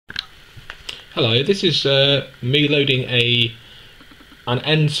Hello, this is me loading an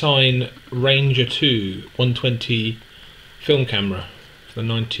Ensign Ranger 2 120 film camera for the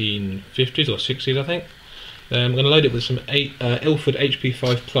 1950s or 60s, I think. I'm going to load it with some Ilford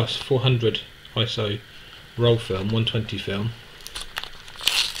HP5 Plus 400 ISO roll film, 120 film.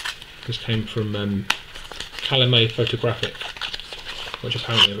 This came from Calumet Photographic, which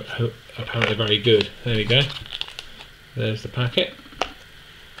apparently very good. There we go. There's the packet.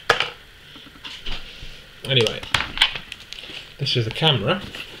 Anyway, this is the camera.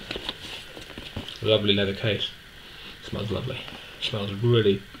 Lovely leather case. Smells lovely. Smells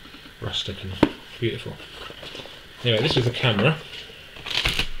really rustic and beautiful. Anyway, this is the camera.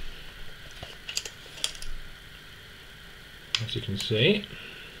 As you can see,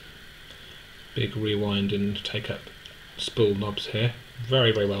 big rewind and take up spool knobs here.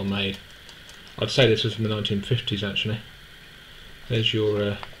 Very well made. I'd say this was from the 1950s actually. There's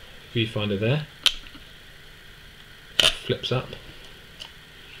your viewfinder there. Flips up.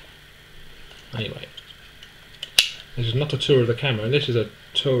 Anyway, this is not a tour of the camera, this is a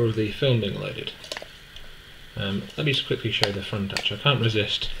tour of the film being loaded. Let me just quickly show the front actually, I can't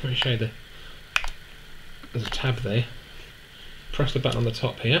resist. Let me show you there's a tab there. Press the button on the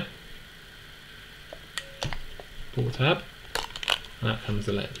top here. Pull the tab, and out comes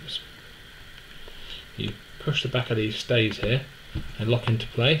the lens. You push the back of these stays here and lock into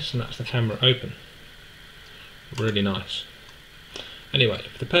place, and that's the camera open. Really nice. Anyway,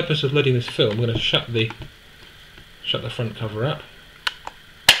 for the purpose of loading this film, I'm going to shut the front cover up.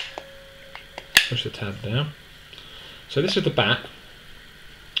 Push the tab down. So this is the back.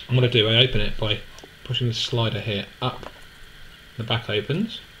 I'm going to do, I open it by pushing the slider here up. The back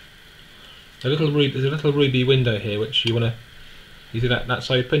opens. There's a little ruby window here which you want to, you see that's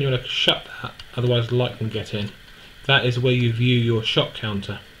open, you want to shut that, otherwise the light can get in. That is where you view your shot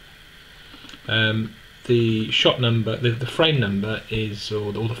counter. The shot number, the frame number is,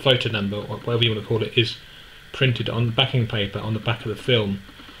 or the photo number, or whatever you want to call it, is printed on backing paper on the back of the film.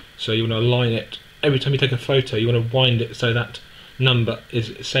 So you want to align it, every time you take a photo you want to wind it so that number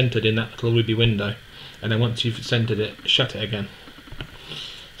is centered in that little ruby window, and then once you've centered it, shut it again.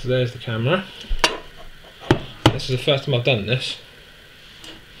 So there's the camera. This is the first time I've done this,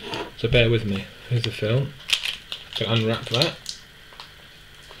 so bear with me. Here's the film. So unwrap that.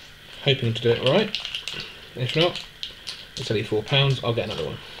 Hoping to do it right. If not, it's only £4. I'll get another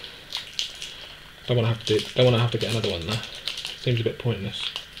one. Don't want to have to get another one though. Seems a bit pointless.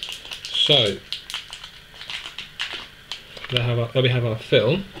 So there we have our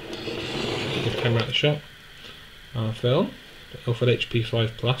film. Get the camera out the shop. Our film, the Ilford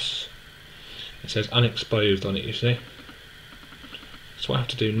HP5 Plus. It says unexposed on it, you see. So what I have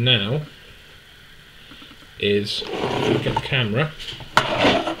to do now is get the camera.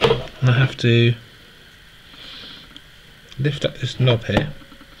 I have to lift up this knob here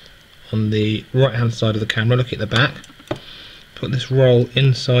on the right hand side of the camera, look at the back, put this roll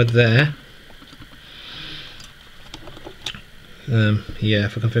inside there. Yeah,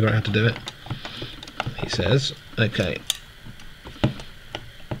 if I can figure out how to do it, he says. Okay,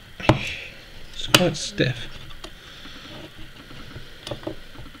 it's quite stiff.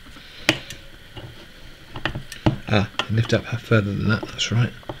 Lift up further than that, that's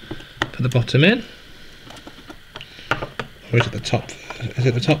right. Put the bottom in. Or is it the top? Is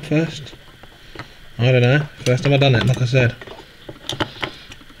it the top first? I don't know. First time I've done it, like I said.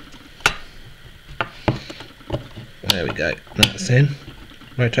 There we go. That's in.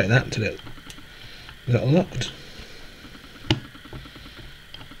 Rotate that until it's locked.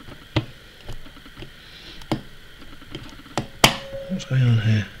 What's going on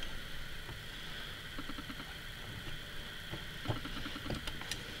here?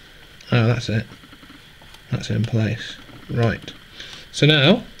 Oh, that's it. That's in place. Right. So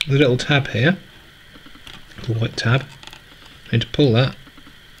now, the little tab here, the white tab, I need to pull that.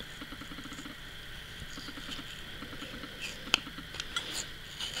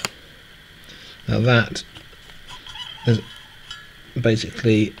 Now that has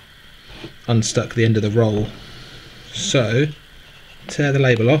basically unstuck the end of the roll. So, tear the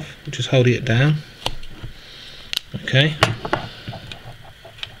label off, which is holding it down. Okay.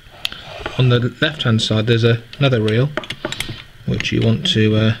 On the left hand side there's another reel which you want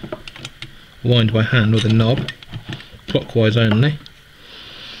to wind by hand with a knob, clockwise only.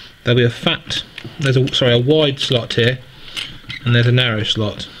 There'll be a wide slot here and there's a narrow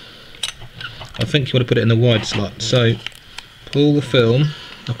slot. I think you want to put it in the wide slot, so pull the film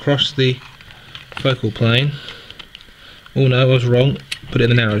across the focal plane. Oh no, I was wrong, put it in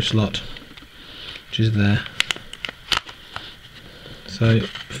the narrow slot, which is there. So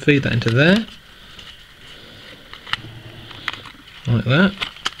feed that into there, like that,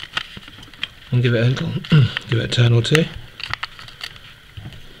 and give it a little, give it a turn or two.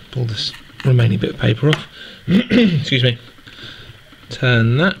 Pull this remaining bit of paper off. Excuse me.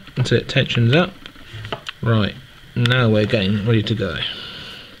 Turn that until it tensions up. Right, now we're getting ready to go.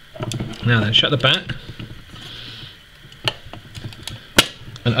 Now then, shut the back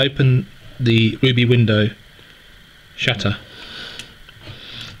and open the ruby window shutter.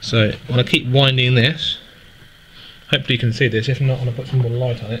 So I want to keep winding this. Hopefully you can see this. If not, I'm going to put some more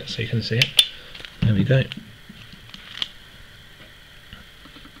light on it so you can see it. There we go.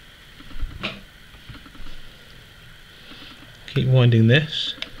 Keep winding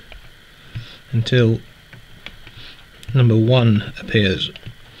this until number 1 appears.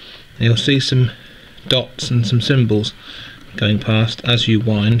 And you'll see some dots and some symbols going past as you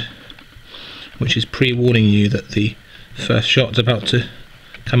wind, which is pre-warning you that the first shot's about to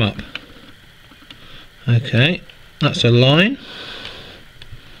come up. Okay, that's a line.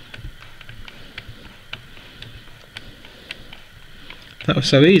 That was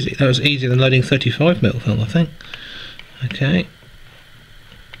so easy. That was easier than loading 35mm film, I think. Okay,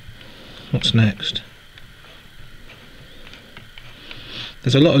 what's next?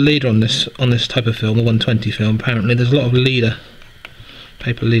 There's a lot of leader on this type of film, the 120 film. Apparently, there's a lot of leader,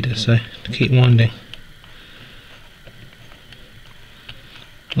 paper leader. So keep winding.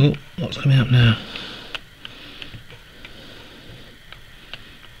 Oh, what's coming up now?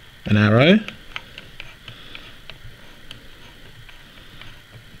 An arrow,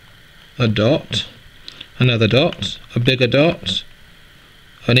 a dot, another dot, a bigger dot,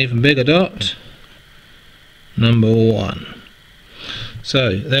 an even bigger dot, number 1.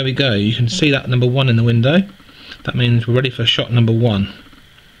 So there we go, you can see that number 1 in the window. That means we're ready for shot number 1.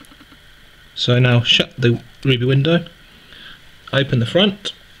 So now shut the ruby window, open the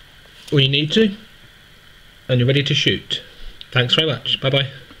front when you need to, and you're ready to shoot. Thanks very much, bye bye.